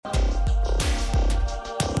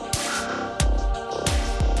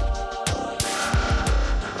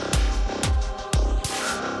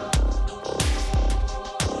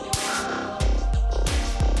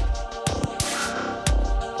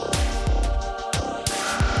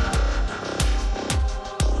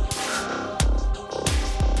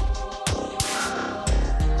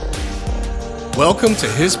Welcome to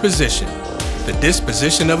His Position, the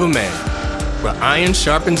disposition of a man, where iron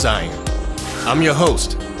sharpens iron. I'm your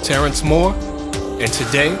host, Terrence Moore, and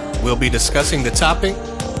today we'll be discussing the topic,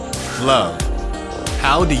 love.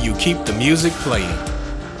 How do you keep the music playing?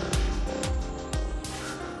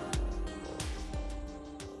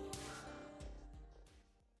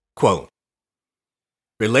 Quote,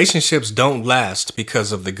 relationships don't last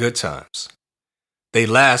because of the good times. They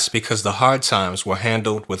last because the hard times were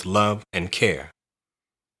handled with love and care.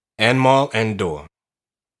 Anmal Andor.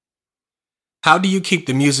 How do you keep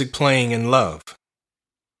the music playing in love?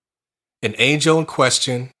 An age-old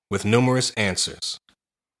question with numerous answers.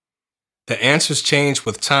 The answers change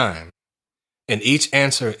with time, and each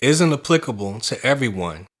answer isn't applicable to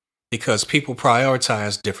everyone because people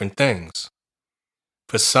prioritize different things.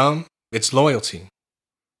 For some, it's loyalty.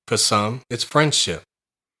 For some, it's friendship.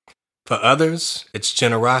 For others, it's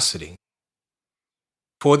generosity.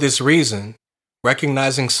 For this reason,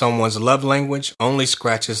 recognizing someone's love language only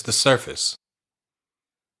scratches the surface.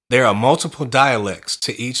 There are multiple dialects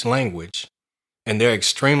to each language, and they're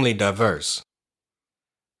extremely diverse.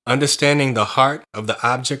 Understanding the heart of the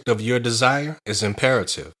object of your desire is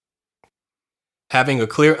imperative. Having a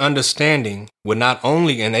clear understanding will not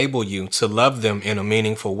only enable you to love them in a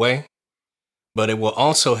meaningful way, but it will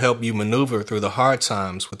also help you maneuver through the hard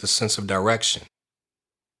times with a sense of direction.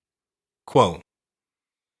 Quote,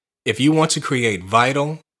 if you want to create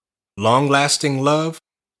vital, long-lasting love,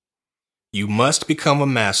 you must become a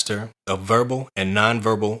master of verbal and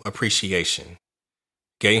nonverbal appreciation.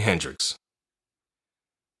 Gay Hendricks.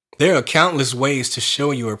 There are countless ways to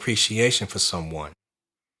show your appreciation for someone.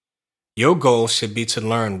 Your goal should be to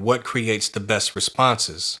learn what creates the best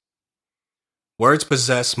responses. Words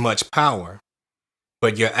possess much power,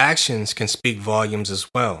 but your actions can speak volumes as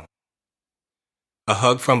well. A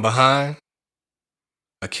hug from behind,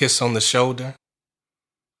 a kiss on the shoulder,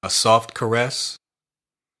 a soft caress,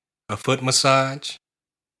 a foot massage,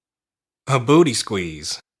 a booty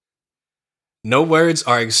squeeze. No words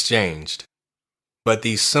are exchanged, but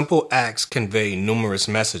these simple acts convey numerous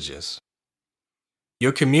messages.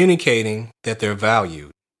 You're communicating that they're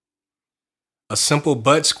valued. A simple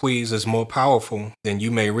butt squeeze is more powerful than you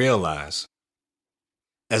may realize.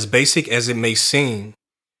 As basic as it may seem,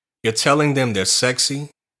 you're telling them they're sexy,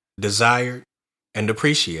 desired, and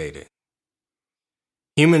appreciated.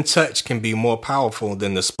 Human touch can be more powerful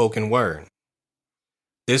than the spoken word.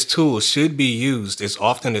 This tool should be used as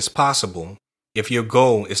often as possible if your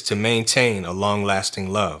goal is to maintain a long-lasting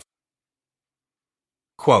love.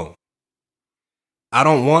 Quote, I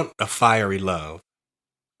don't want a fiery love,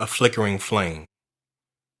 a flickering flame.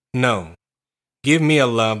 No. Give me a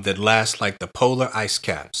love that lasts like the polar ice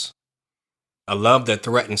caps. A love that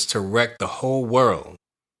threatens to wreck the whole world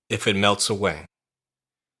if it melts away.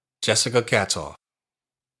 Jessica Katoff.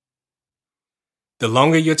 The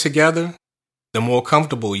longer you're together, the more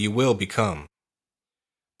comfortable you will become.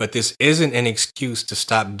 But this isn't an excuse to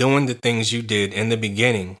stop doing the things you did in the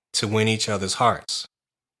beginning to win each other's hearts.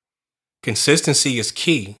 Consistency is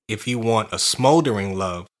key if you want a smoldering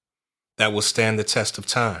love that will stand the test of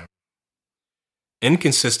time.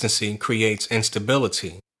 Inconsistency creates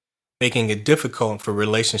instability, making it difficult for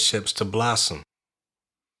relationships to blossom.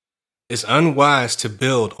 It's unwise to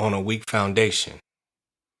build on a weak foundation.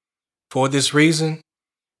 For this reason,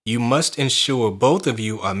 you must ensure both of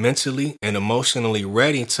you are mentally and emotionally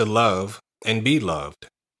ready to love and be loved.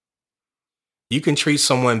 You can treat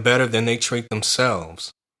someone better than they treat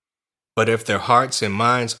themselves, but if their hearts and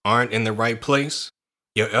minds aren't in the right place,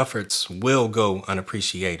 your efforts will go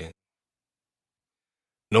unappreciated.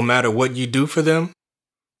 No matter what you do for them,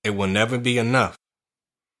 it will never be enough.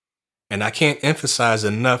 And I can't emphasize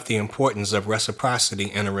enough the importance of reciprocity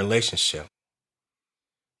in a relationship.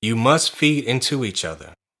 You must feed into each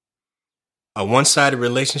other. A one-sided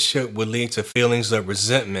relationship would lead to feelings of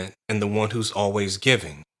resentment in the one who's always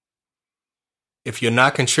giving. If you're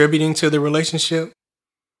not contributing to the relationship,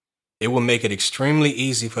 it will make it extremely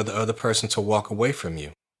easy for the other person to walk away from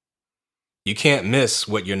you. You can't miss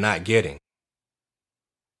what you're not getting.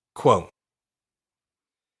 Quote,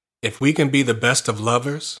 if we can be the best of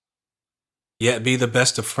lovers, yet be the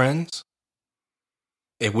best of friends,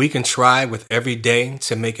 if we can try with every day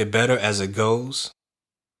to make it better as it goes,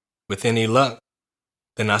 with any luck,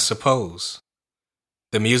 then I suppose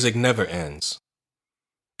the music never ends.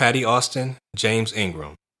 Patty Austin, James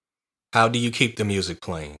Ingram. How do you keep the music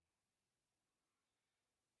playing?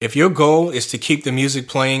 If your goal is to keep the music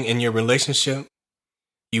playing in your relationship,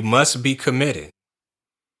 you must be committed.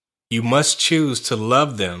 You must choose to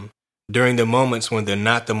love them during the moments when they're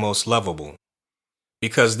not the most lovable,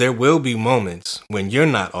 because there will be moments when you're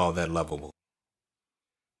not all that lovable.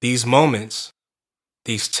 These moments,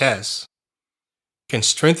 these tests, can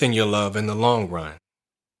strengthen your love in the long run.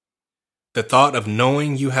 The thought of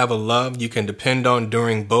knowing you have a love you can depend on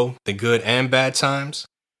during both the good and bad times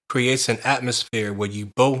creates an atmosphere where you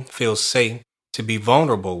both feel safe to be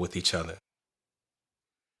vulnerable with each other.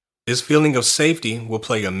 This feeling of safety will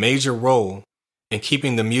play a major role in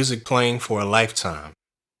keeping the music playing for a lifetime.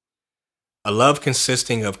 A love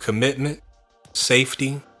consisting of commitment,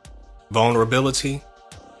 safety, vulnerability,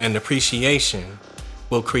 and appreciation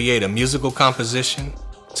will create a musical composition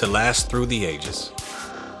to last through the ages.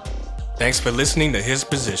 Thanks for listening to His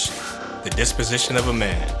Position, the disposition of a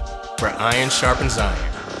man, where iron sharpens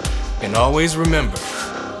iron. And always remember,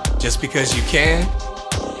 just because you can,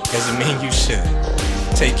 doesn't mean you should.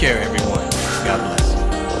 Take care, everyone. God bless.